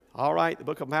All right, the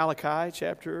book of Malachi,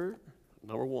 chapter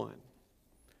number 1.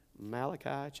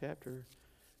 Malachi, chapter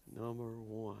number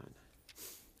 1.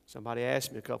 Somebody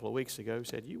asked me a couple of weeks ago,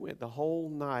 said, you went the whole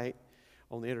night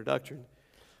on the introduction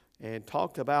and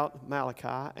talked about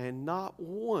Malachi, and not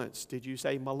once did you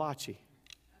say Malachi.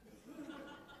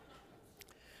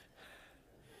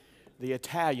 The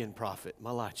Italian prophet,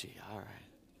 Malachi. All right.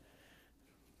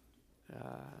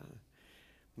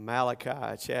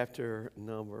 Malachi chapter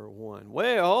number 1.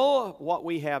 Well, what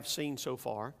we have seen so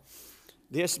far,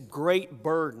 this great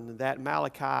burden that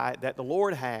Malachi, that the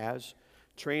Lord has,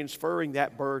 transferring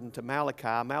that burden to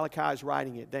Malachi. Malachi is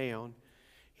writing it down.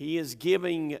 He is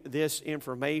giving this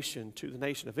information to the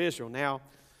nation of Israel. Now,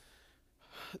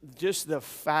 just the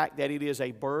fact that it is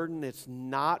a burden, it's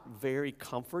not very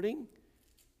comforting.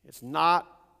 It's not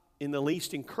in the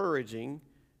least encouraging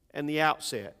in the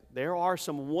outset. There are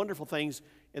some wonderful things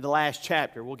in the last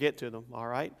chapter. We'll get to them, all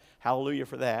right? Hallelujah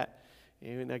for that.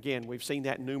 And again, we've seen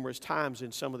that numerous times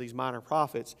in some of these minor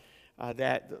prophets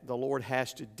that the Lord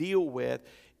has to deal with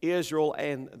Israel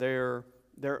and their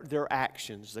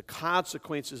actions. The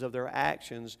consequences of their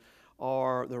actions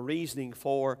are the reasoning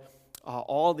for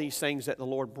all these things that the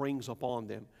Lord brings upon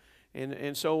them.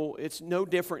 And so it's no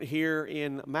different here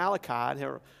in Malachi.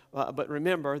 But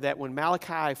remember that when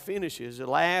Malachi finishes, the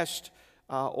last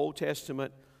Old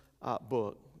Testament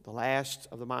book, the last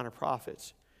of the minor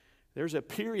prophets, there's a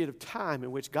period of time in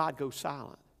which God goes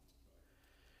silent.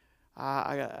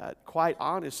 Quite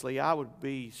honestly, I would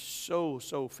be so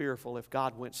fearful if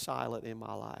God went silent in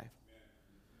my life.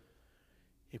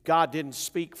 If God didn't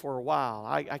speak for a while,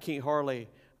 I can't hardly,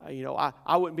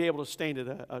 I wouldn't be able to stand it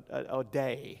a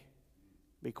day,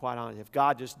 be quite honest. If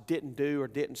God just didn't do or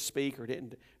didn't speak or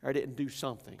didn't do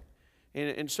something.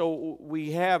 And so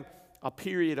we have a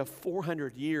period of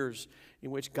 400 years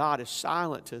in which God is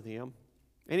silent to them.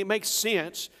 And it makes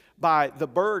sense by the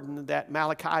burden that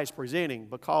Malachi is presenting,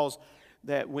 because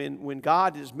that when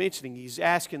God is mentioning, He's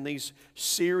asking these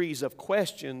series of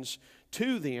questions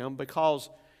to them because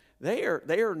they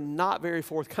are not very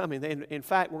forthcoming. In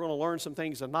fact, we're going to learn some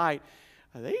things tonight.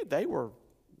 They were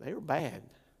bad.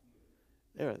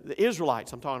 The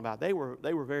Israelites I'm talking about, they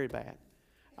were very bad.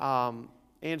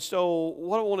 And so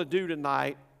what I want to do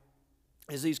tonight,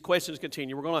 as these questions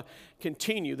continue, we're going to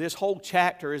continue. This whole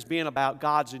chapter is being about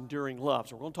God's enduring love.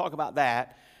 So we're going to talk about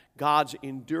that, God's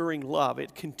enduring love.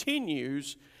 It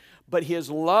continues, but His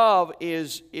love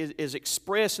is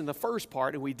expressed in the first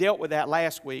part, and we dealt with that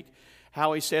last week,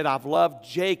 how He said, I've loved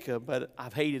Jacob, but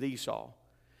I've hated Esau.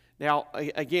 Now,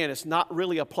 again, it's not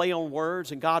really a play on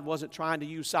words, and God wasn't trying to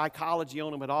use psychology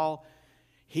on him at all.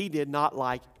 He did not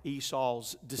like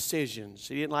Esau's decisions.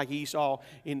 He didn't like Esau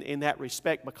in that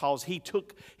respect, because he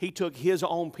took his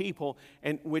own people,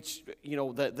 and which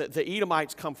the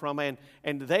Edomites come from, and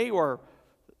they were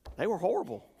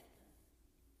horrible.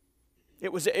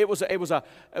 It was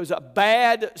a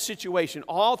bad situation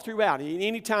all throughout.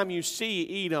 Anytime you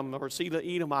see Edom or see the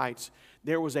Edomites,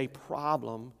 there was a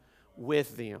problem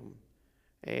with them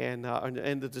and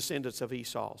the descendants of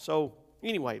Esau. So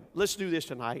anyway, let's do this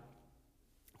tonight.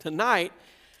 Tonight,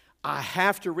 I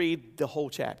have to read the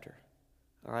whole chapter,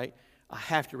 all right? I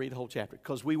have to read the whole chapter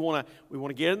because we want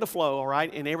to get in the flow, all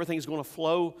right? And everything's going to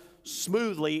flow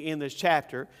smoothly in this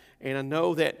chapter. And I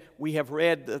know that we have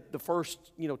read the first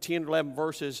 10 or 11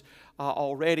 verses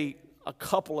already a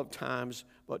couple of times,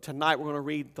 but tonight we're going to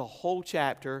read the whole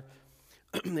chapter,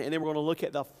 and then we're going to look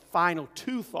at the final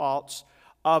two thoughts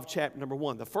of chapter number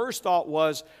 1. The first thought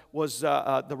was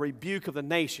the rebuke of the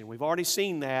nation. We've already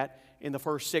seen that in the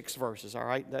first 6 verses, all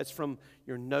right? That's from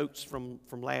your notes from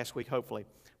last week, hopefully.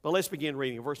 But let's begin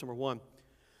reading. Verse number 1.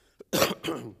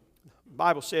 The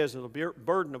Bible says, the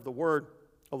burden of the word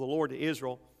of the Lord to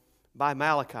Israel by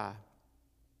Malachi.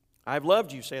 I have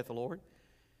loved you, saith the Lord.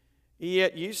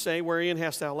 Yet you say, wherein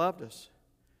hast thou loved us?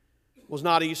 Was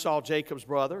not Esau Jacob's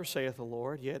brother, saith the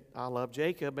Lord? Yet I loved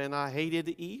Jacob, and I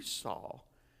hated Esau,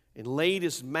 and laid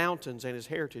his mountains and his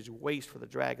heritage waste for the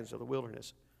dragons of the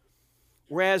wilderness.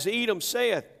 Whereas Edom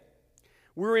saith,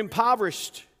 we're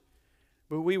impoverished,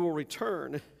 but we will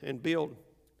return and build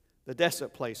the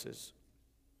desolate places.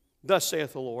 Thus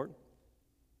saith the Lord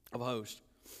of hosts,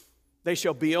 they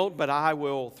shall build, but I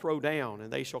will throw down,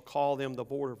 and they shall call them the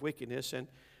border of wickedness, and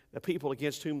the people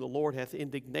against whom the Lord hath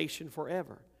indignation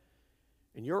forever.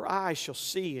 And your eyes shall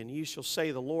see, and ye shall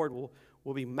say, the Lord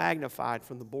will be magnified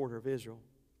from the border of Israel.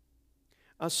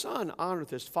 A son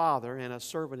honoreth his father, and a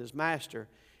servant his master.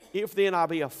 If then I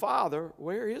be a father,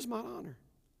 where is my honor?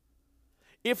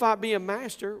 If I be a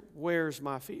master, where is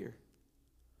my fear?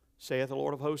 Saith the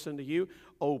Lord of hosts unto you,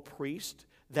 O priest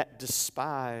that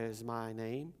despise my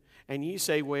name, And ye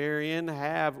say, wherein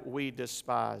have we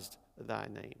despised thy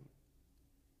name?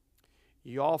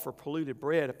 You offer polluted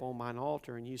bread upon mine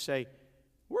altar, and you say,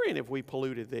 wherein have we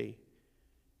polluted thee?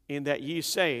 In that ye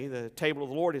say, the table of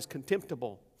the Lord is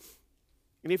contemptible.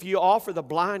 And if you offer the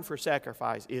blind for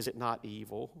sacrifice, is it not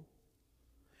evil?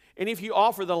 And if you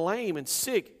offer the lame and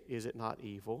sick, is it not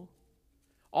evil?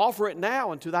 Offer it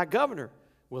now unto thy governor.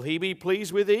 Will he be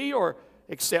pleased with thee, or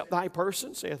accept thy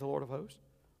person, saith the Lord of hosts?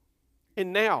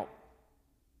 And now,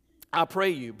 I pray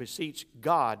you, beseech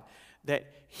God, that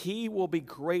he will be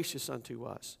gracious unto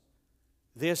us.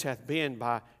 This hath been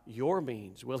by your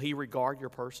means. Will he regard your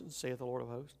person, saith the Lord of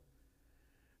hosts?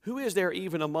 Who is there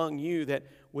even among you that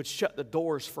would shut the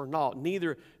doors for naught?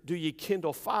 Neither do ye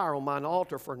kindle fire on mine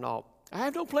altar for naught. I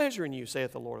have no pleasure in you,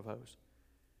 saith the Lord of hosts.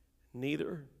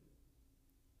 Neither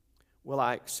will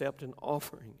I accept an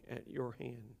offering at your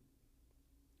hand.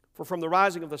 For from the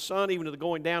rising of the sun even to the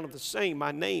going down of the same,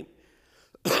 my name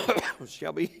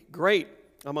shall be great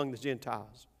among the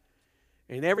Gentiles.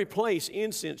 And in every place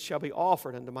incense shall be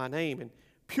offered unto my name, and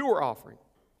pure offering.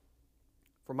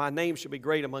 For my name shall be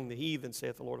great among the heathen,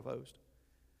 saith the Lord of hosts.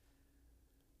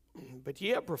 But ye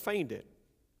have profaned it,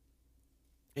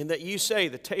 in that ye say,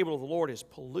 the table of the Lord is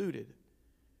polluted,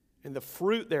 and the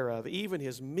fruit thereof, even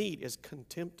his meat, is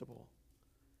contemptible.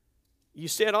 You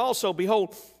said also,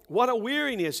 behold, what a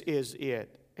weariness is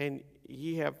it, and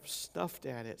ye have snuffed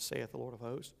at it, saith the Lord of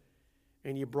hosts.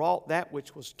 And ye brought that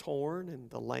which was torn, and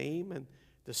the lame, and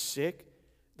the sick.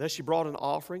 Thus ye brought an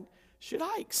offering. Should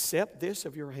I accept this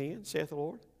of your hand, saith the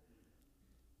Lord?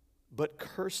 But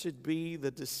cursed be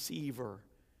the deceiver,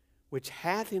 which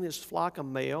hath in his flock a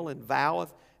male, and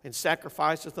voweth and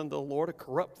sacrificeth unto the Lord a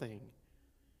corrupt thing.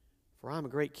 For I am a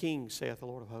great king, saith the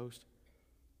Lord of hosts,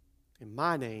 and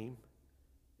my name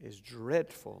is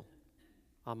dreadful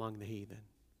among the heathen.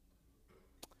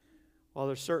 Well,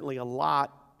 there's certainly a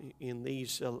lot in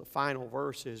these final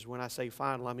verses. When I say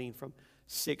final, I mean from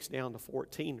 6 down to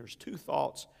 14. There's two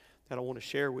thoughts that I want to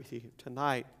share with you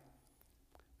tonight,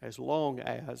 as long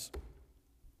as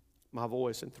my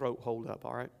voice and throat hold up,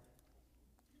 all right?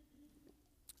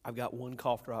 I've got one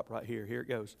cough drop right here. Here it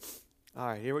goes. All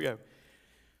right, here we go.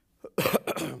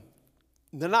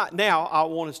 Now I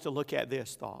want us to look at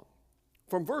this thought.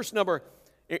 In verse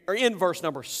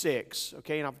number 6,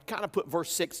 okay, and I've kind of put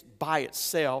verse 6 by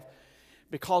itself,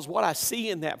 because what I see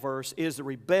in that verse is the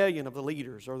rebellion of the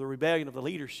leaders, or the rebellion of the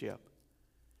leadership.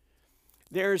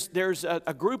 There's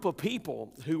a group of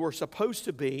people who were supposed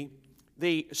to be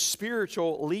the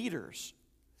spiritual leaders.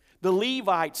 The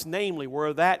Levites, namely,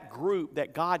 were that group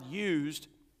that God used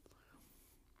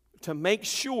to make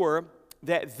sure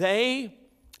that they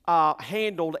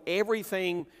handled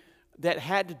everything that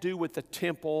had to do with the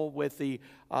temple, with the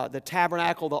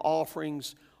tabernacle, the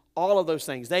offerings, all of those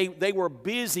things. They were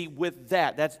busy with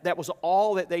that. That was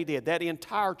all that they did, that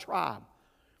entire tribe.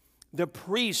 The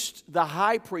priest, the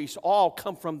high priest, all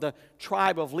come from the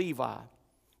tribe of Levi.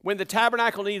 When the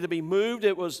tabernacle needed to be moved,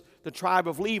 it was the tribe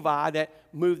of Levi that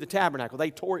moved the tabernacle.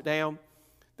 They tore it down.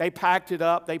 They packed it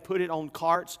up. They put it on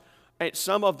carts. And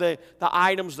some of the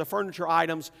items, the furniture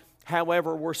items,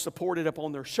 however, were supported up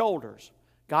on their shoulders.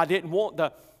 God didn't want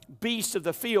the beasts of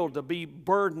the field to be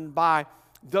burdened by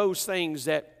those things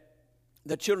that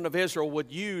the children of Israel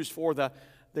would use for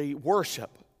the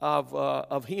worship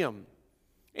of Him.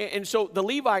 And so the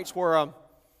Levites were a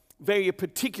very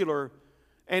particular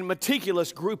and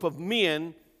meticulous group of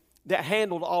men that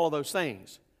handled all of those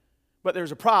things. But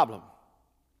there's a problem.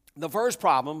 The first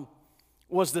problem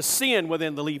was the sin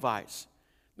within the Levites.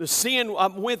 The sin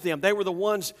with them. They were the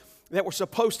ones that were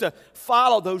supposed to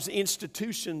follow those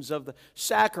institutions of the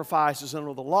sacrifices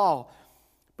under the law.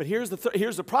 But here's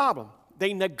the problem.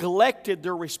 They neglected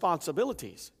their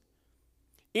responsibilities.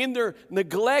 In their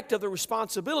neglect of the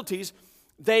responsibilities,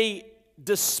 they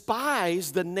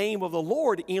despised the name of the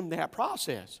Lord in that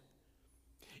process.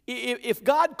 If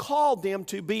God called them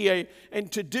to be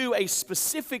and to do a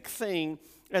specific thing,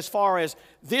 as far as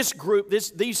this group,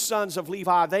 these sons of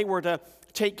Levi, they were to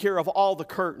take care of all the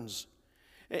curtains.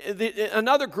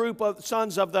 Another group of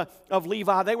sons of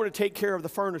Levi, they were to take care of the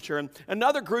furniture. And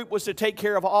another group was to take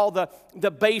care of all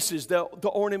the bases, the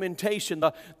ornamentation,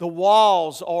 the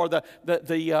walls, or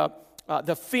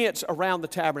the fence around the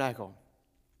tabernacle.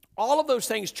 All of those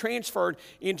things transferred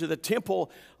into the temple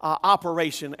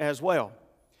operation as well.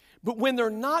 But when they're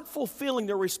not fulfilling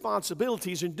their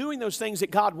responsibilities and doing those things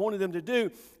that God wanted them to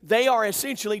do, they are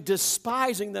essentially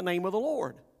despising the name of the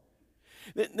Lord.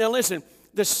 Now listen,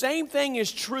 the same thing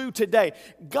is true today.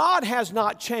 God has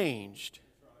not changed.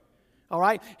 All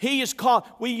right? He is called,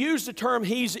 we use the term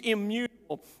He's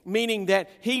immutable, meaning that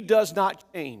He does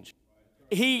not change.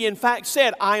 He in fact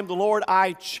said, I am the Lord,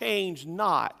 I change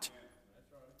not.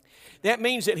 That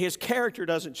means that His character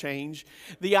doesn't change.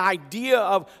 The idea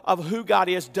of who God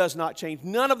is does not change.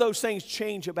 None of those things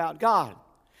change about God.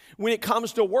 When it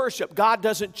comes to worship, God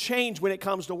doesn't change when it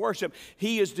comes to worship.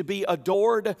 He is to be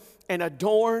adored and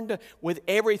adorned with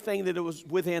everything that was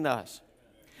within us.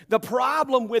 The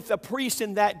problem with the priests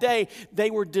in that day, they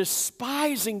were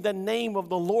despising the name of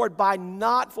the Lord by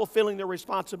not fulfilling their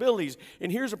responsibilities.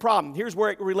 And here's the problem. Here's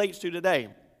where it relates to today.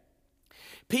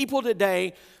 People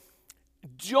today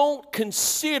don't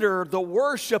consider the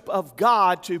worship of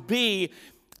God to be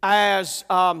as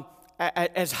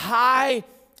high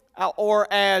or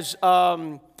as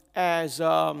what's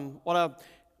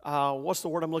the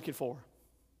word I'm looking for?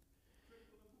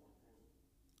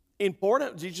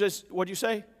 Important? What do you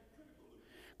say?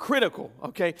 Critical.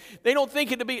 Okay. They don't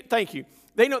think it to be. Thank you.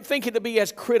 They don't think it to be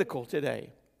as critical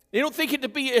today. They don't think it to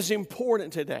be as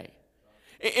important today.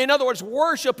 In other words,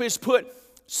 worship is put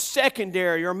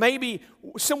secondary or maybe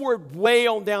somewhere way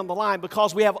on down the line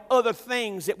because we have other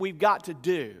things that we've got to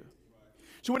do.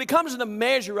 So when it comes to the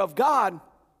measure of God,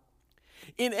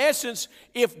 in essence,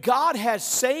 if God has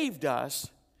saved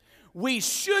us, we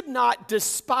should not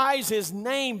despise His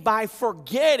name by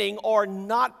forgetting or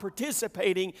not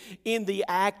participating in the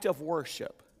act of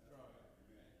worship.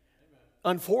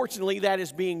 Unfortunately, that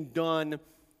is being done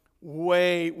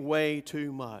way, way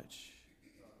too much.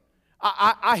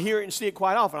 I hear it and see it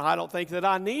quite often. I don't think that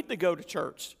I need to go to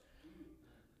church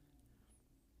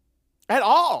at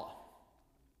all.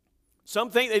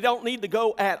 Some think they don't need to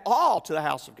go at all to the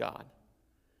house of God.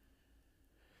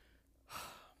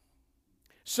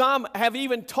 Some have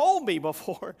even told me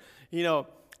before,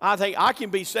 I think I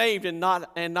can be saved and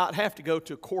not have to go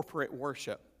to corporate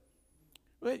worship.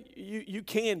 Well, you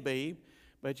can be,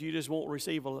 but you just won't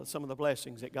receive some of the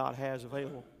blessings that God has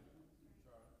available.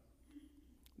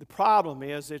 The problem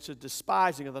is it's a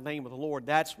despising of the name of the Lord.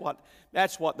 That's what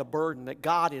the burden that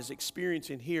God is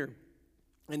experiencing here.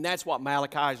 And that's what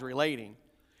Malachi is relating.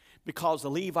 Because the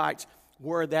Levites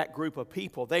were that group of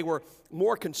people. They were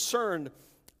more concerned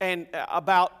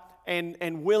about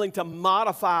willing to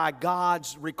modify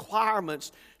God's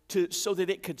requirements so that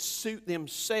it could suit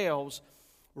themselves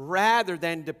rather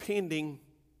than depending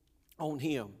on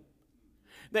Him.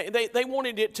 They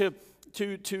wanted it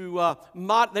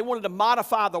they wanted to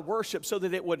modify the worship so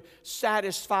that it would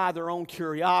satisfy their own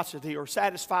curiosity or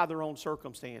satisfy their own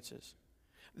circumstances.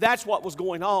 That's what was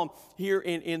going on here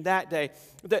in that day.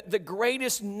 The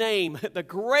greatest name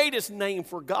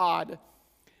for God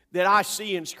that I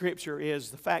see in Scripture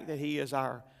is the fact that He is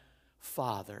our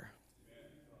Father.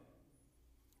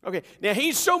 Okay, now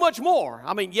He's so much more.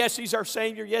 I mean, yes, He's our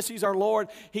Savior. Yes, He's our Lord.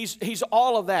 He's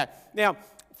all of that. Now,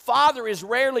 Father is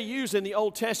rarely used in the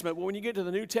Old Testament, but when you get to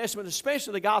the New Testament,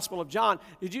 especially the Gospel of John,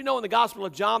 did you know in the Gospel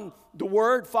of John, the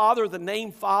word Father, the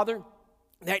name Father,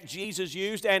 that Jesus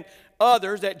used and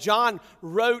others that John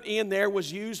wrote in there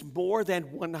was used more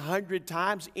than 100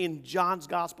 times in John's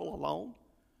Gospel alone?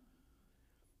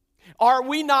 Are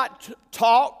we not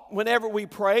taught whenever we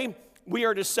pray, we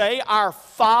are to say, Our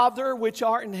Father which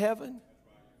art in heaven?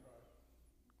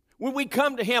 When we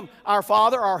come to Him, our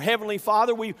Father, our Heavenly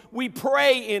Father, we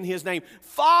pray in His name.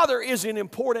 Father is an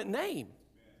important name.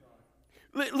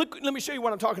 Let me show you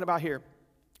what I'm talking about here.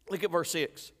 Look at verse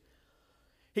 6.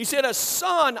 He said, A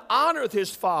son honoreth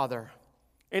his father,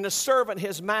 and a servant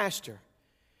his master.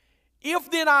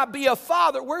 If then I be a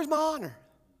father, where's my honor?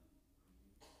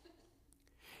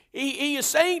 He is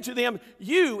saying to them,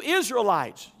 you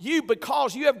Israelites,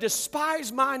 because you have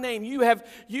despised my name, you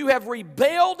have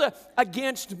rebelled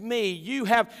against me, you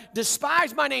have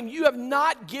despised my name, you have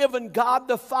not given God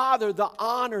the Father the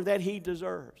honor that He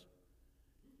deserves.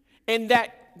 And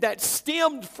that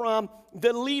stemmed from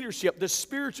the leadership, the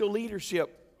spiritual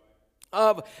leadership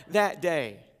of that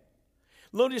day.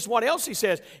 Notice what else he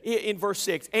says in verse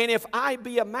 6. And if I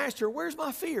be a master, where's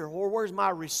my fear or where's my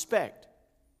respect?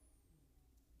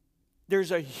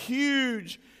 There's a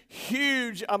huge,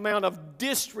 huge amount of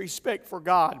disrespect for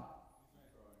God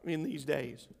in these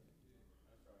days.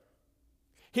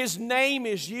 His name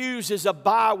is used as a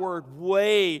byword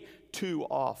way too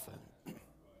often.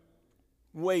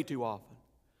 Way too often.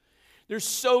 There's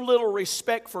so little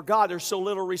respect for God. There's so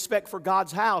little respect for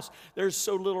God's house. There's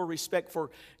so little respect for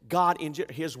God in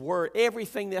His Word.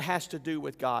 Everything that has to do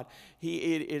with God, it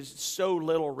is so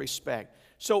little respect.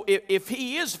 So if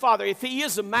He is Father, if He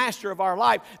is the master of our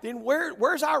life, then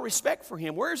where's our respect for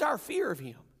Him? Where's our fear of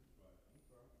Him?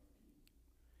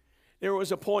 There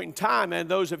was a point in time, and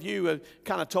those of you have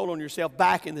kind of told on yourself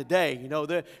back in the day,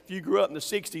 that if you grew up in the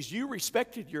 60s, you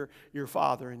respected your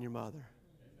father and your mother.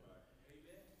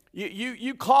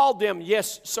 You called them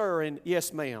yes, sir, and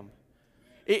yes, ma'am.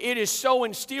 It is so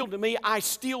instilled to me, I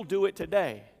still do it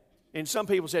today. And some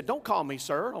people said, don't call me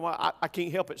sir. I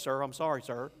can't help it, sir. I'm sorry,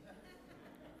 sir.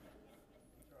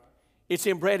 It's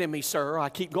inbred in me, sir. I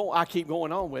keep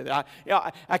going on with it. I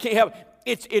can't help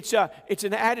it. It's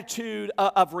an attitude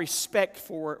of respect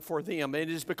for them. It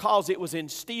is because it was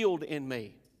instilled in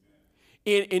me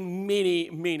in many,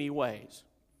 many ways.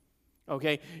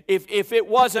 Okay? If it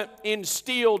wasn't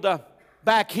instilled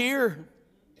back here,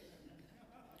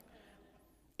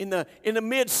 in the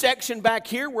midsection back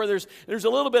here where there's a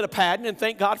little bit of padding, and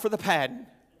thank God for the padding.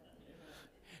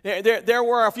 There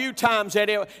were a few times that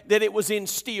it was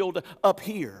instilled up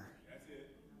here.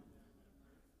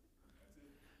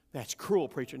 That's cruel,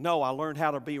 preacher. No, I learned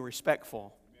how to be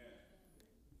respectful.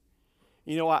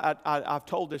 You know, I've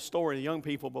told this story to young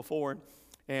people before,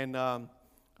 and I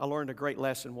learned a great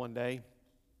lesson one day.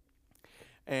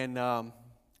 And I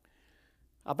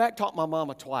backtalked my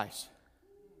mama twice.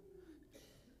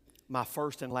 My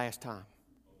first and last time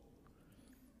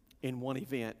in one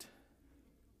event.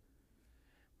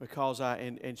 Because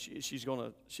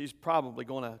she's probably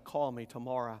gonna call me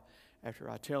tomorrow after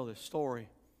I tell this story.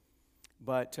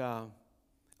 But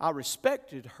I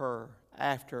respected her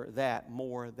after that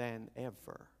more than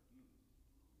ever.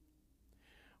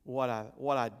 What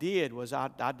I did was I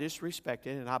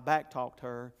disrespected and I backtalked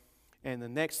her, and the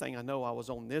next thing I know I was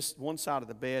on this one side of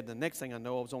the bed. The next thing I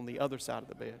know I was on the other side of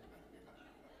the bed,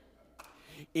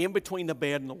 in between the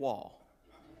bed and the wall.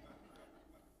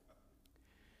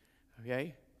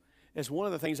 Okay. It's one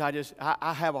of the things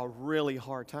I have a really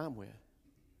hard time with.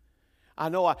 I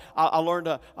know I learned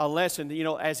a lesson, you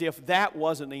know, as if that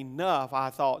wasn't enough. I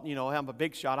thought, you know, I'm a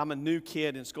big shot. I'm a new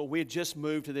kid in school. We had just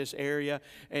moved to this area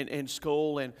in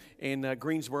school in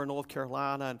Greensboro, North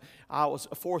Carolina. And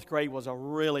fourth grade was a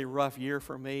really rough year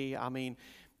for me. I mean,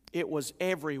 it was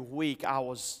every week I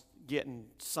was getting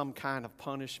some kind of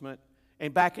punishment.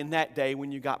 And back in that day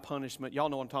when you got punishment, y'all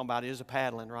know what I'm talking about, it is a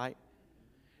paddling, right?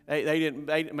 They didn't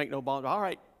make no bonds. All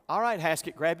right,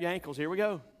 Haskett, grab your ankles. Here we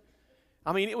go.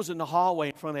 I mean, it was in the hallway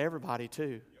in front of everybody,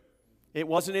 too. It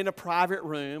wasn't in a private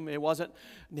room. It wasn't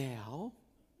now.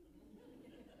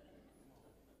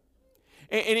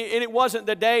 And it wasn't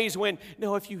the days when,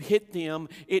 no, if you hit them,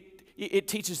 it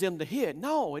teaches them to hit.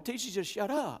 No, it teaches you to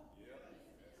shut up.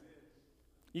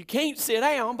 You can't sit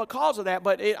down because of that,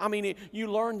 but you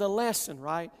learn the lesson,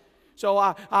 right? So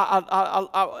I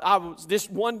was this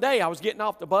one day I was getting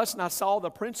off the bus and I saw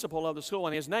the principal of the school,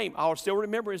 and his name, I'll still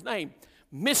remember his name,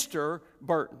 Mr.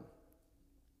 Burton.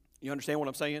 You understand what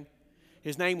I'm saying?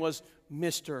 His name was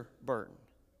Mr. Burton.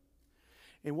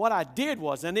 And what I did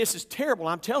was, and this is terrible,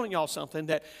 I'm telling y'all something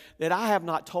that I have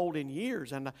not told in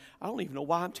years, and I don't even know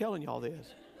why I'm telling y'all this.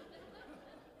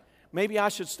 Maybe I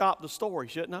should stop the story,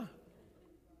 shouldn't I?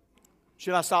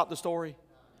 Should I stop the story?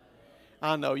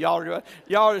 I know y'all gonna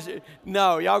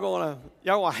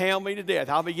hound me to death.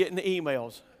 I'll be getting the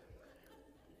emails.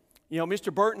 You know,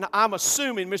 Mr. Burton. I'm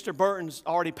assuming Mr. Burton's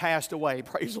already passed away.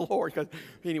 Praise the Lord.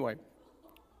 Anyway,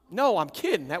 no, I'm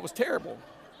kidding. That was terrible.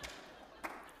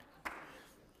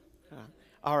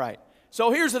 All right. So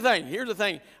here's the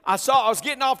thing. I was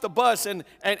getting off the bus and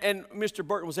Mr.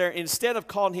 Burton was there. Instead of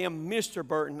calling him Mr.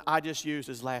 Burton, I just used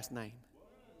his last name.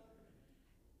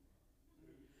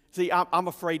 See, I'm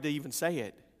afraid to even say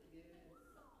it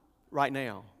right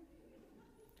now.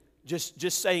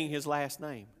 Just saying his last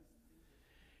name.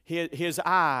 His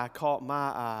eye caught my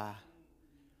eye,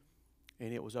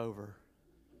 and it was over.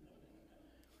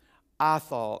 I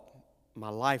thought my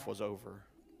life was over.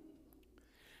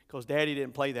 Because Daddy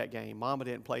didn't play that game. Mama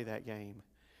didn't play that game.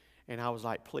 And I was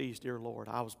like, please, dear Lord.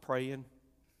 I was praying.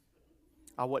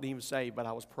 I wasn't even saved, but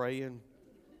I was praying.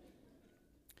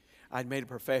 I'd made a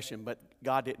profession, but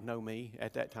God didn't know me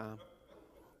at that time.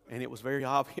 And it was very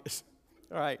obvious.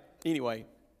 All right. Anyway,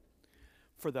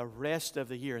 for the rest of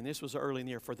the year, and this was early in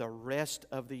the year, for the rest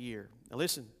of the year. Now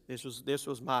listen, this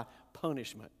was my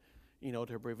punishment, you know,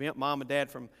 to prevent Mom and Dad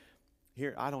from,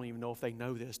 here, I don't even know if they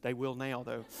know this. They will now,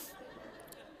 though.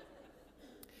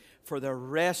 For the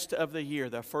rest of the year,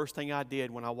 the first thing I did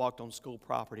when I walked on school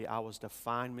property, I was to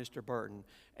find Mr. Burton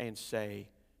and say,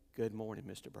 good morning,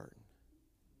 Mr. Burton.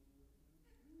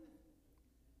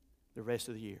 The rest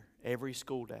of the year, every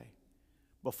school day,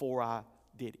 before I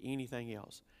did anything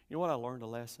else. You know what? I learned a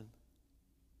lesson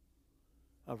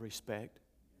of respect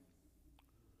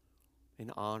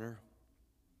and honor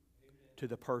to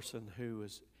the person who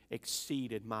has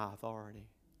exceeded my authority.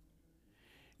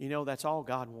 You know, that's all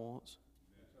God wants.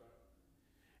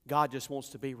 God just wants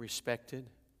to be respected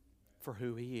for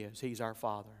who He is. He's our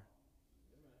Father.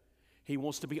 He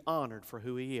wants to be honored for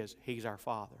who He is. He's our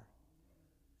Father.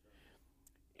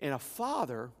 And a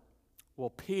father will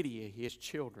pity his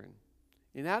children.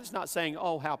 And that's not saying,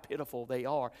 oh, how pitiful they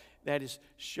are. That is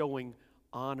showing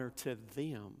honor to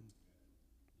them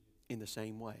in the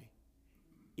same way,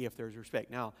 if there's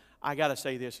respect. Now, I got to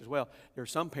say this as well. There are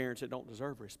some parents that don't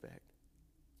deserve respect.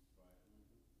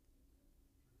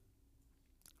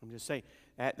 I'm just saying,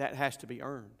 that has to be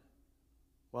earned.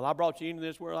 Well, I brought you into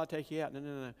this world, I'll take you out.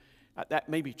 No. That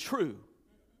may be true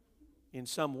in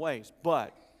some ways,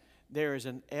 but there is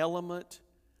an element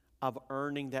of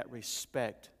earning that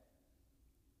respect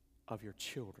of your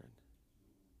children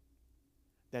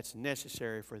that's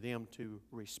necessary for them to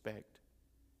respect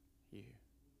you.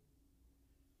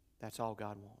 That's all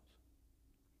God wants.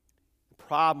 The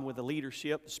problem with the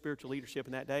leadership, the spiritual leadership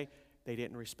in that day, they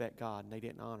didn't respect God and they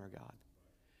didn't honor God.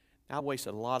 I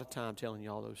wasted a lot of time telling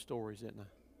you all those stories, didn't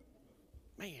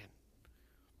I? Man.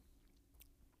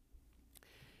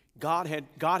 God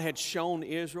had shown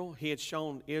Israel, He had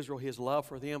shown Israel His love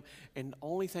for them, and the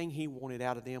only thing He wanted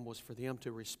out of them was for them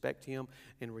to respect Him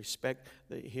and respect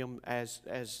Him as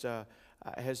their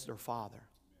Father.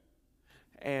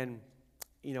 And,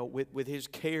 you know, with His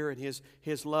care and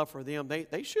His love for them,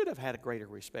 they should have had a greater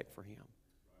respect for Him,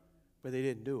 but they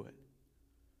didn't do it.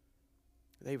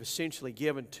 They've essentially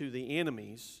given to the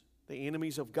enemies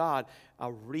of God,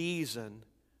 a reason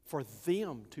for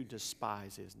them to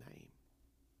despise His name.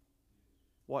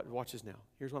 Watch this now.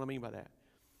 Here's what I mean by that.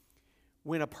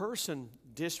 When a person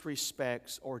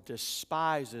disrespects or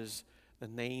despises the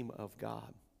name of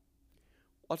God,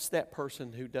 what's that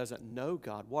person who doesn't know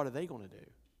God, what are they going to do?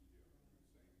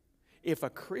 If a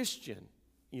Christian,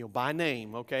 you know, by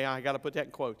name, okay, I got to put that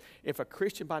in quotes. If a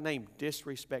Christian by name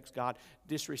disrespects God,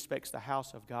 disrespects the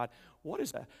house of God, what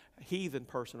is a heathen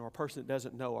person or a person that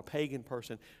doesn't know, a pagan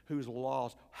person who's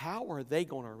lost, how are they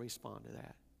going to respond to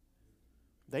that?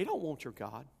 They don't want your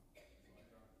God.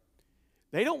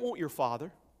 They don't want your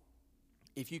Father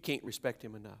if you can't respect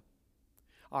Him enough.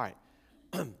 All right,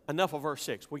 enough of verse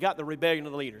 6. We got the rebellion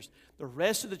of the leaders. The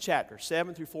rest of the chapter,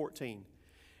 7 through 14,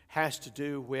 has to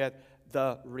do with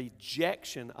the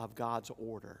rejection of God's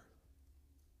order.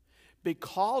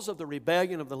 Because of the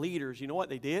rebellion of the leaders, you know what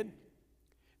they did?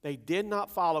 They did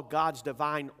not follow God's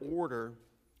divine order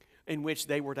in which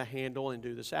they were to handle and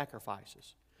do the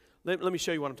sacrifices. Let me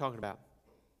show you what I'm talking about.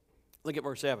 Look at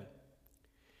verse 7.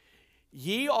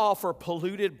 Ye offer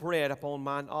polluted bread upon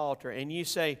mine altar, and ye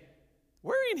say,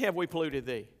 wherein have we polluted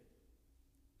thee?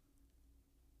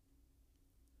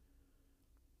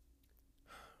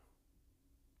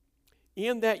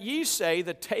 In that ye say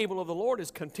the table of the Lord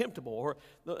is contemptible. Or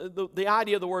the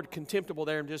idea of the word contemptible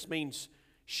there just means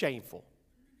shameful.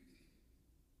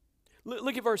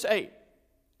 Look at verse 8.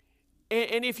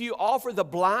 And if you offer the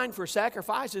blind for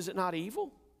sacrifice, is it not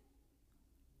evil?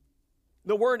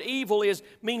 The word evil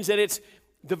means that it's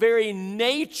the very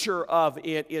nature of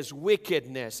it is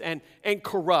wickedness and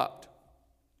corrupt.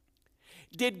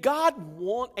 Did God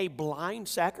want a blind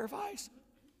sacrifice?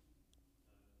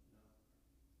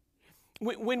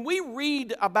 When we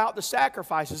read about the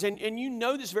sacrifices, and you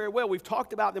know this very well, we've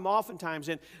talked about them oftentimes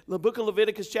in the book of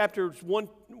Leviticus chapters 1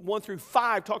 through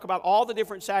 5, talk about all the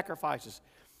different sacrifices.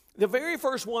 The very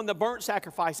first one, the burnt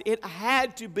sacrifice, it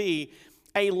had to be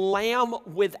a lamb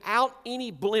without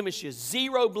any blemishes,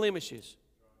 0 blemishes.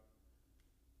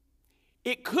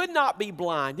 It could not be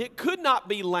blind. It could not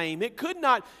be lame.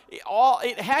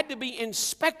 It had to be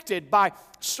inspected by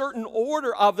certain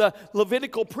order of the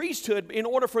Levitical priesthood in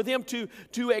order for them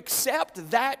to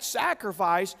accept that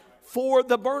sacrifice for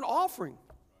the burnt offering.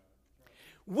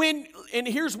 And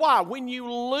here's why. When you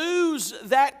lose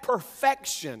that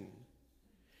perfection,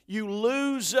 you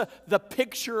lose the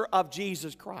picture of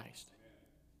Jesus Christ.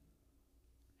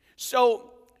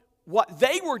 So what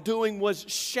they were doing was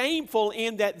shameful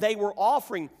in that they were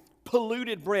offering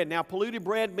polluted bread. Now, polluted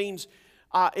bread means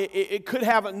it could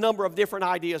have a number of different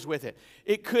ideas with it.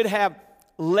 It could have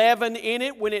leaven in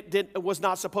it when it was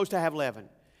not supposed to have leaven.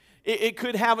 It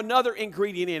could have another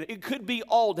ingredient in it. It could be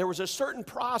old. There was a certain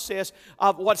process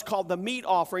of what's called the meat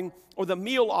offering or the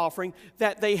meal offering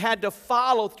that they had to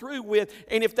follow through with.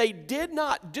 And if they did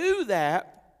not do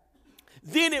that,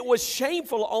 then it was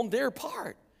shameful on their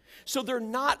part. So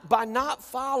by not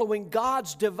following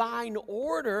God's divine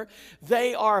order,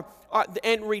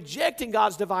 and rejecting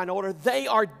God's divine order, they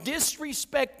are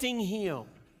disrespecting Him.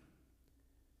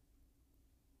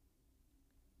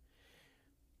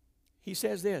 He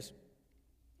says this,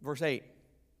 verse 8.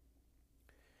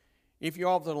 If you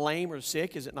offer the lame or the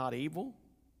sick, is it not evil?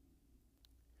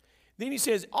 Then he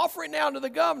says, offer it now to the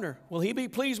governor. Will he be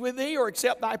pleased with thee or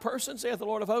accept thy person, saith the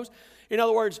Lord of hosts? In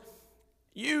other words,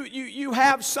 You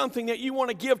have something that you want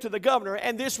to give to the governor,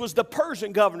 and this was the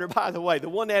Persian governor, by the way, the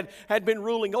one that had been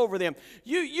ruling over them.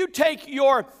 You take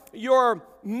your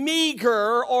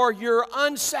meager or your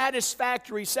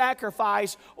unsatisfactory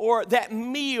sacrifice or that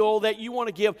meal that you want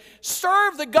to give,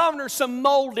 serve the governor some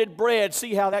molded bread,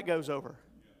 see how that goes over.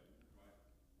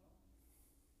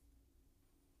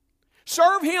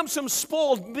 Serve him some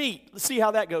spoiled meat, see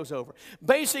how that goes over.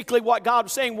 Basically what God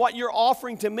was saying, what you're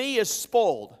offering to me is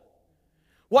spoiled.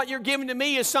 What you're giving to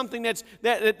me is something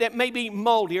that may be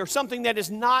moldy or something that is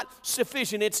not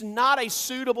sufficient. It's not a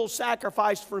suitable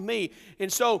sacrifice for me.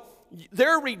 And so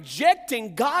they're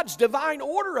rejecting God's divine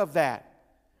order of that.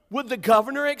 Would the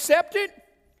governor accept it?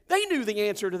 They knew the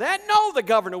answer to that. No, the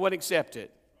governor would accept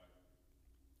it.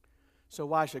 So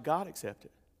why should God accept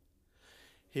it?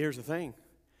 Here's the thing.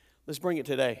 Let's bring it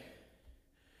today.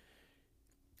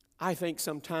 I think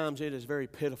sometimes it is very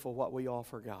pitiful what we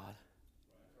offer God,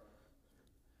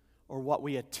 or what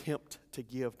we attempt to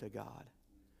give to God.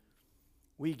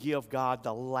 We give God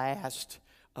the last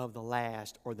of the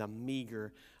last, or the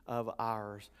meager of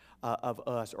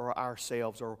us, or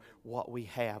ourselves, or what we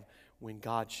have, when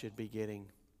God should be getting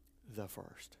the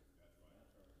first.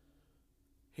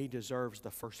 He deserves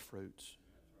the first fruits.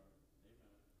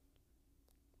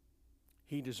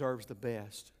 He deserves the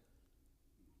best.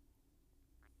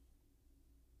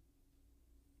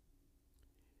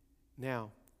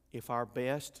 Now, if our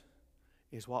best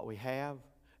is what we have,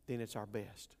 then it's our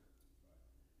best.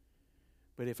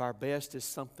 But if our best is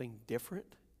something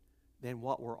different than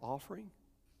what we're offering,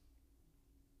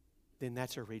 then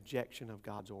that's a rejection of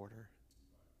God's order.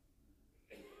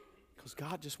 Because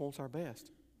God just wants our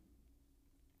best.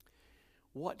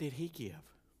 What did He give?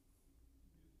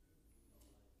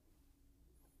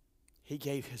 He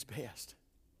gave His best.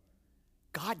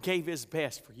 God gave His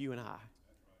best for you and I.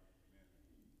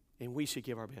 And we should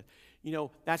give our best. You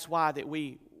know, that's why that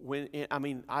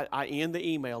I end the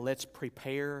email, let's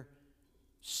prepare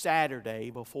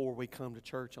Saturday before we come to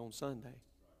church on Sunday.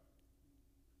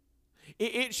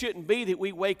 It shouldn't be that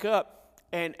we wake up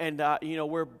and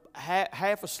we're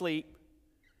half asleep.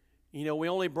 You know, we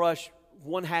only brush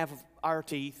one half of our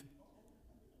teeth.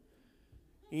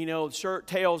 You know, the shirt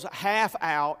tail's half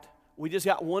out. We just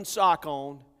got one sock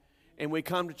on. And we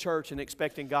come to church and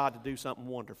expecting God to do something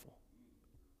wonderful.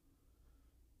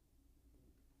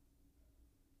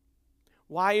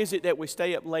 Why is it that we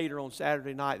stay up later on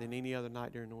Saturday night than any other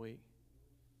night during the week?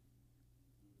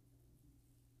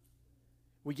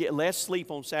 We get less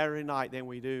sleep on Saturday night than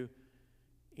we do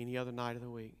any other night of the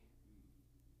week.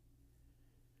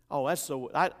 Oh, that's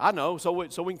so, I know, so we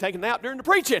can take a nap during the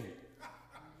preaching.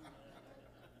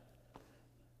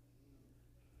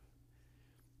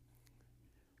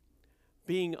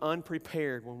 Being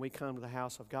unprepared when we come to the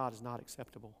house of God is not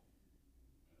acceptable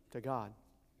to God.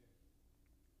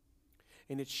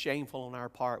 And it's shameful on our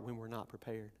part when we're not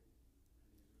prepared.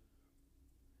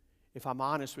 If I'm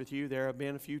honest with you, there have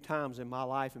been a few times in my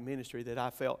life and ministry that I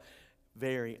felt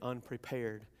very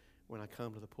unprepared when I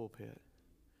come to the pulpit.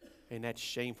 And that's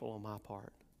shameful on my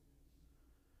part.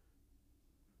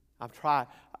 I've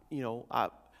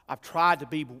tried to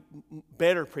be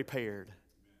better prepared.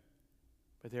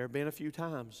 But there have been a few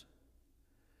times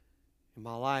in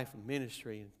my life and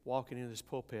ministry and walking into this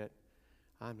pulpit,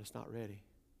 I'm just not ready.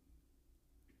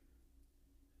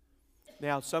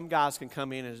 Now, some guys can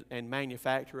come in and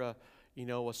manufacture a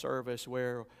service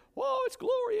where, whoa, it's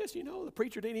glorious. You know, the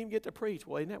preacher didn't even get to preach.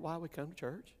 Well, isn't that why we come to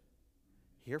church?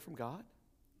 Hear from God.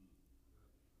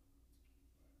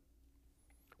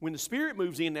 When the Spirit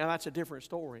moves in, now that's a different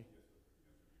story.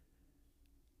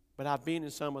 But I've been in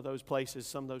some of those places,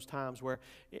 some of those times where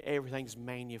everything's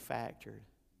manufactured.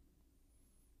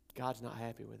 God's not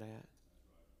happy with that.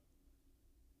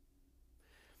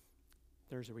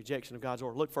 There's a rejection of God's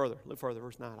order. Look further,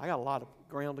 verse 9. I got a lot of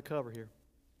ground to cover here.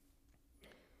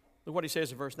 Look what he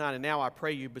says in verse 9. And now I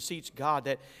pray you, beseech God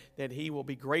that He will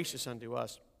be gracious unto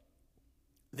us.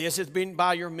 This has been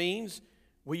by your means.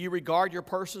 Will you regard your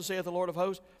person, saith the Lord of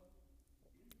hosts?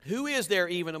 Who is there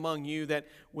even among you that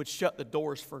would shut the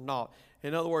doors for naught?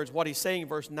 In other words, what he's saying in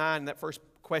verse 9, that first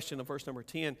question of verse number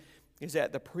 10, is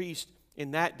that the priest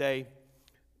in that day,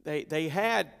 they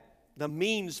had the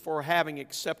means for having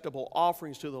acceptable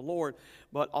offerings to the Lord,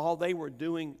 but all they were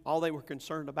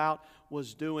concerned about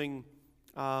was doing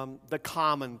the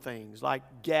common things, like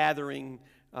gathering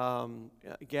the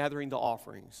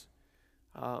offerings,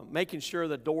 making sure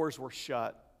the doors were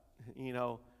shut. You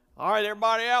know, all right,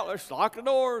 everybody out, let's lock the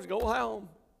doors, go home.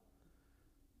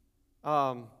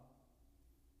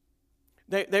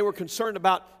 They were concerned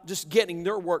about just getting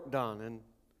their work done and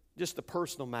just the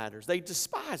personal matters. They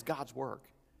despised God's work.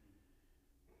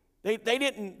 They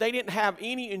didn't have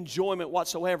any enjoyment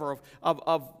whatsoever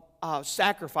of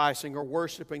sacrificing or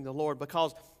worshiping the Lord,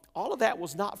 because all of that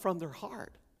was not from their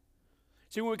heart.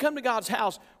 See, when we come to God's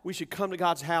house, we should come to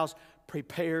God's house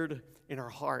prepared in our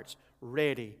hearts,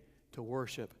 ready to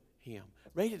worship Him,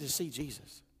 ready to see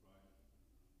Jesus.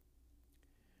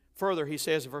 Further, he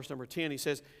says in verse number 10, he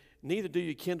says, neither do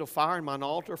you kindle fire in mine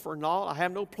altar for naught. I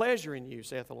have no pleasure in you,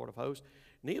 saith the Lord of hosts.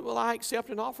 Neither will I accept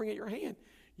an offering at your hand.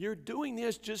 You're doing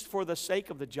this just for the sake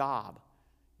of the job,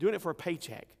 doing it for a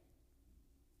paycheck.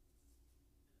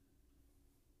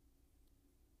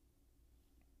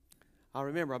 I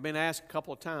remember I've been asked a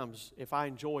couple of times if I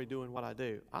enjoy doing what I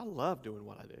do. I love doing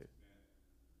what I do.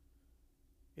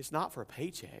 It's not for a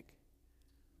paycheck.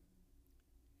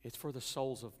 It's for the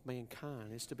souls of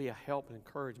mankind. It's to be a help and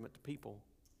encouragement to people.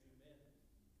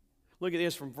 Look at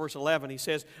this from verse 11. He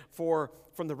says, for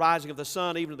from the rising of the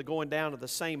sun even to the going down of the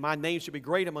same, my name shall be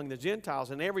great among the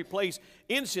Gentiles. In every place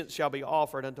incense shall be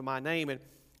offered unto my name, and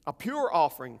a pure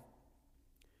offering.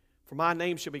 For my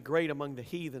name shall be great among the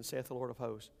heathen, saith the Lord of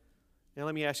hosts. Now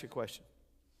let me ask you a question.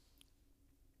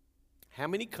 How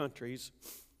many countries,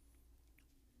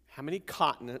 how many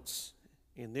continents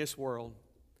in this world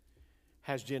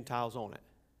has Gentiles on it?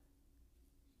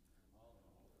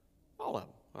 All of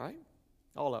them, all right?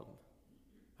 All of them,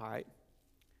 all right?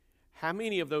 How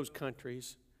many of those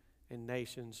countries and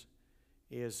nations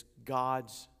is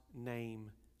God's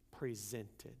name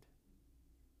presented?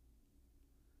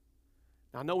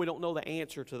 Now, I know we don't know the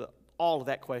answer to all of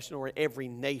that question or every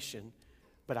nation,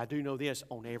 but I do know this,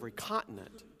 on every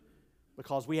continent,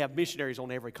 because we have missionaries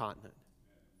on every continent,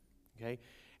 okay?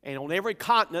 And on every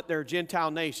continent, there are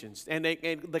Gentile nations. And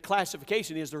the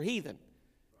classification is they're heathen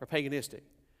or paganistic.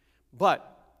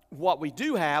 But what we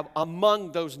do have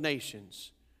among those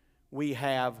nations, we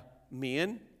have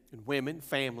men and women,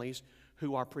 families,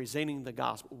 who are presenting the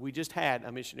gospel. We just had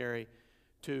a missionary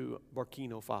to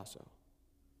Burkina Faso,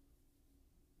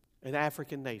 an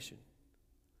African nation,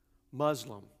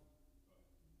 Muslim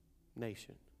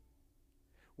nation.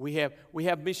 We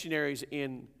have missionaries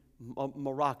in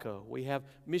Morocco. We have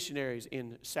missionaries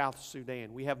in South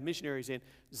Sudan. We have missionaries in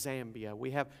Zambia.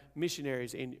 We have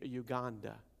missionaries in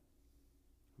Uganda.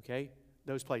 Okay?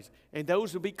 Those places. And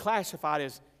those will be classified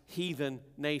as heathen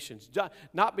nations.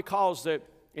 Not because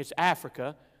it's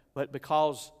Africa, but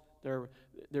because they're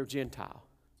Gentile.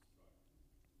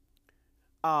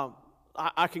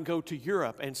 I can go to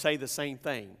Europe and say the same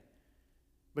thing,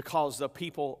 because the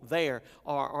people there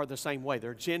are the same way.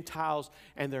 They're Gentiles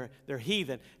and they're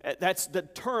heathen. That's the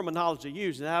terminology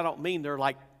used, and I don't mean they're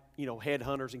like,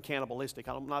 headhunters and cannibalistic.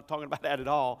 I'm not talking about that at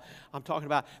all. I'm talking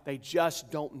about they just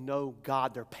don't know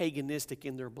God. They're paganistic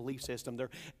in their belief system.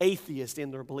 They're atheist in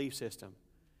their belief system.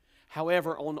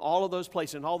 However, on all of those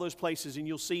places, and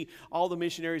you'll see all the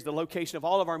missionaries, the location of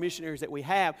all of our missionaries that we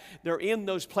have, they're in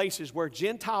those places where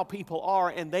Gentile people are,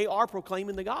 and they are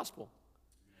proclaiming the gospel.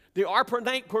 They are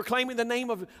proclaiming the name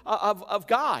of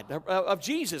God, of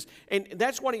Jesus. And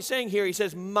that's what he's saying here. He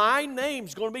says, my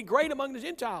name's going to be great among the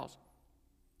Gentiles.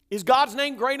 Is God's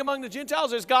name great among the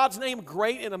Gentiles? Is God's name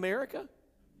great in America?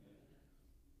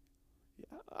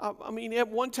 I mean, at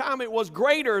one time it was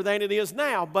greater than it is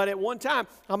now, but at one time,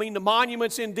 the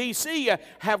monuments in D.C.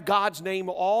 have God's name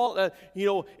all,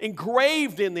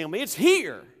 engraved in them. It's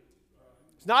here.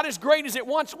 It's not as great as it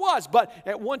once was, but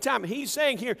at one time, he's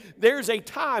saying here, there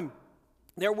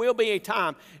will be a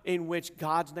time in which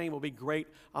God's name will be great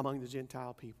among the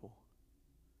Gentile people.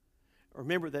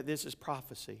 Remember that this is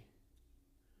prophecy.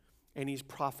 And he's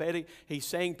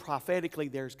saying prophetically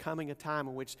there's coming a time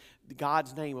in which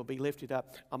God's name will be lifted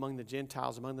up among the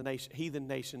Gentiles, among the heathen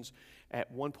nations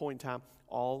at one point in time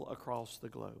all across the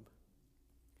globe.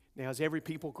 Now, has every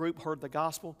people group heard the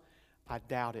gospel? I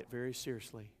doubt it very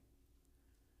seriously.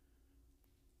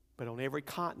 But on every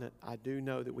continent, I do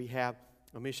know that we have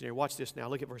a missionary. Watch this now.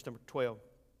 Look at verse number 12.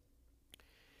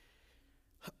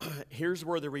 Here's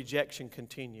where the rejection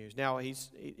continues. Now,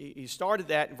 he started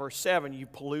that in verse 7. You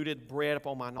polluted bread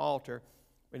upon mine altar.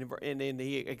 And then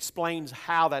he explains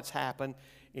how that's happened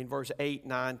in verse 8,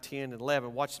 9, 10, and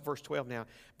 11. Watch verse 12 now.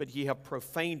 But ye have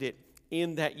profaned it,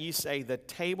 in that ye say, the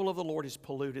table of the Lord is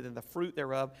polluted, and the fruit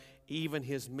thereof, even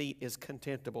his meat, is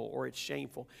contemptible, or it's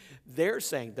shameful. They're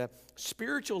saying, the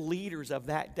spiritual leaders of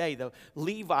that day, the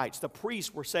Levites, the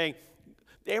priests, were saying,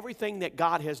 everything that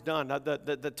God has done,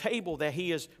 the table that he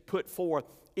has put forth,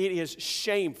 it is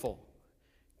shameful.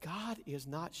 God is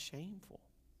not shameful.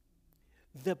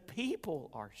 The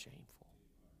people are shameful,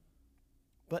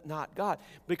 but not God.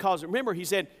 Because remember, he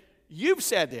said, you've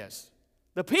said this.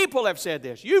 The people have said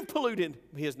this. You've polluted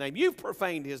his name. You've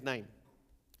profaned his name.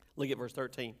 Look at verse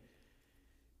 13.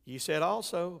 Ye said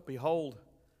also, Behold,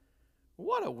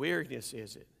 what a weariness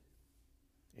is it,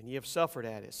 and ye have suffered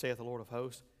at it, saith the Lord of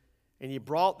hosts. And ye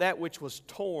brought that which was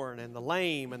torn, and the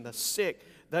lame, and the sick.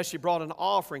 Thus ye brought an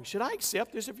offering. Should I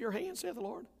accept this of your hand, saith the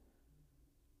Lord?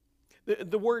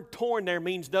 The word torn there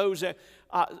means those that,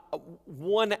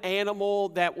 one animal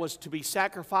that was to be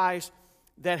sacrificed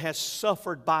that has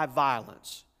suffered by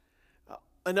violence.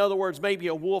 In other words, maybe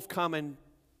a wolf come and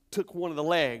took one of the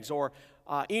legs, or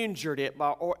injured it,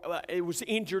 or it was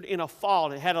injured in a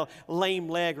fall. It had a lame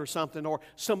leg or something, or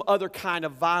some other kind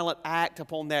of violent act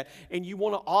upon that. And you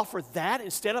want to offer that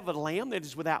instead of a lamb that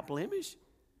is without blemish?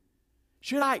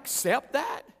 Should I accept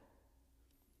that?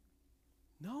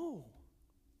 No.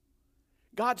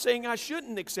 God's saying I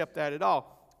shouldn't accept that at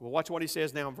all. Well, watch what he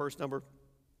says now in verse number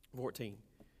 14.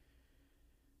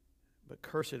 But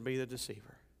cursed be the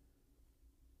deceiver,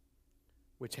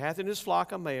 which hath in his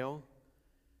flock a male,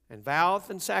 and voweth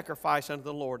and sacrifice unto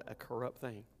the Lord a corrupt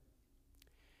thing.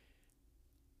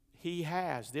 He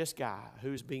has, this guy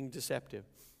who's being deceptive,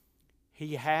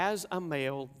 he has a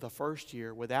male the first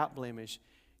year without blemish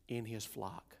in his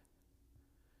flock.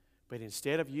 But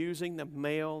instead of using the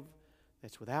male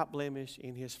that's without blemish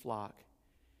in his flock,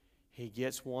 he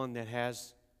gets one that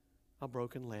has a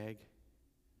broken leg,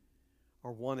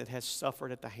 or one that has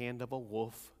suffered at the hand of a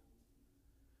wolf,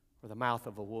 or the mouth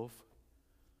of a wolf,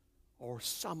 or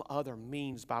some other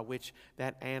means by which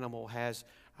that animal has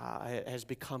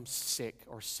become sick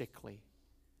or sickly.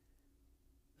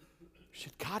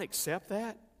 Should God accept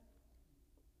that?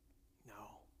 No.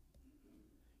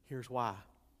 Here's why.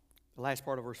 The last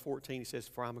part of verse 14, he says,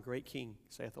 For I am a great king,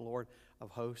 saith the Lord of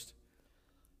hosts,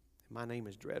 and my name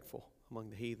is dreadful among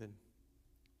the heathen.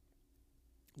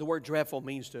 The word dreadful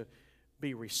means to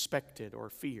be respected or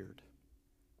feared.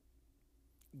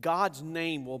 God's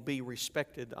name will be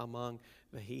respected among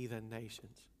the heathen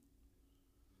nations.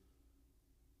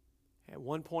 At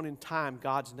one point in time,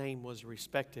 God's name was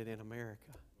respected in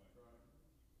America.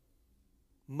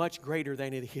 Much greater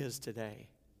than it is today.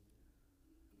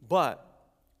 But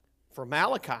for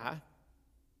Malachi,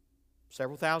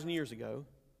 several thousand years ago,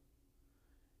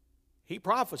 he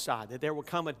prophesied that there will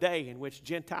come a day in which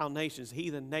Gentile nations,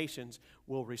 heathen nations,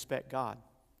 will respect God.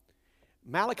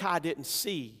 Malachi didn't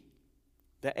see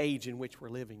the age in which we're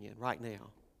living in right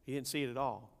now. He didn't see it at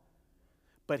all.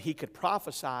 But he could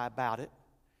prophesy about it.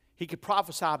 He could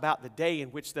prophesy about the day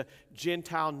in which the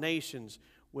Gentile nations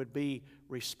would be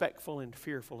respectful and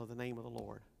fearful of the name of the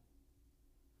Lord.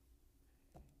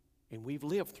 And we've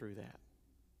lived through that.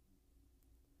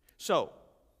 So,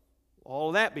 all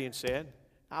of that being said,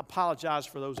 I apologize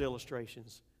for those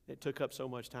illustrations that took up so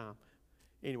much time.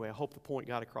 Anyway, I hope the point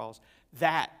got across.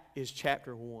 That is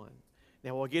chapter 1.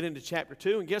 Now we'll get into chapter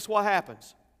 2, and guess what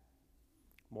happens?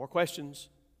 More questions,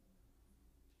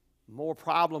 more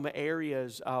problem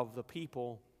areas of the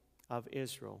people of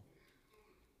Israel,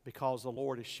 because the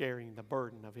Lord is sharing the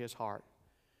burden of His heart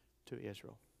to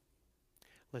Israel.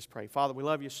 Let's pray. Father, we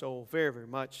love you so very, very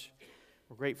much.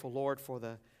 We're grateful, Lord, for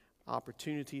the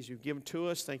opportunities you've given to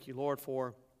us. Thank you, Lord,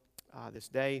 for this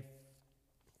day.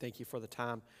 Thank you for the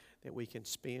time that we can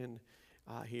spend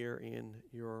here in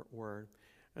your word.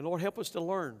 And Lord, help us to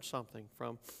learn something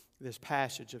from this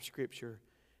passage of Scripture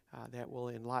that will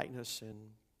enlighten us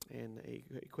and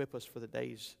equip us for the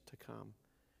days to come.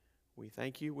 We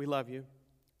thank you. We love you.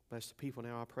 Bless the people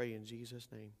now, I pray in Jesus'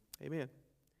 name. Amen.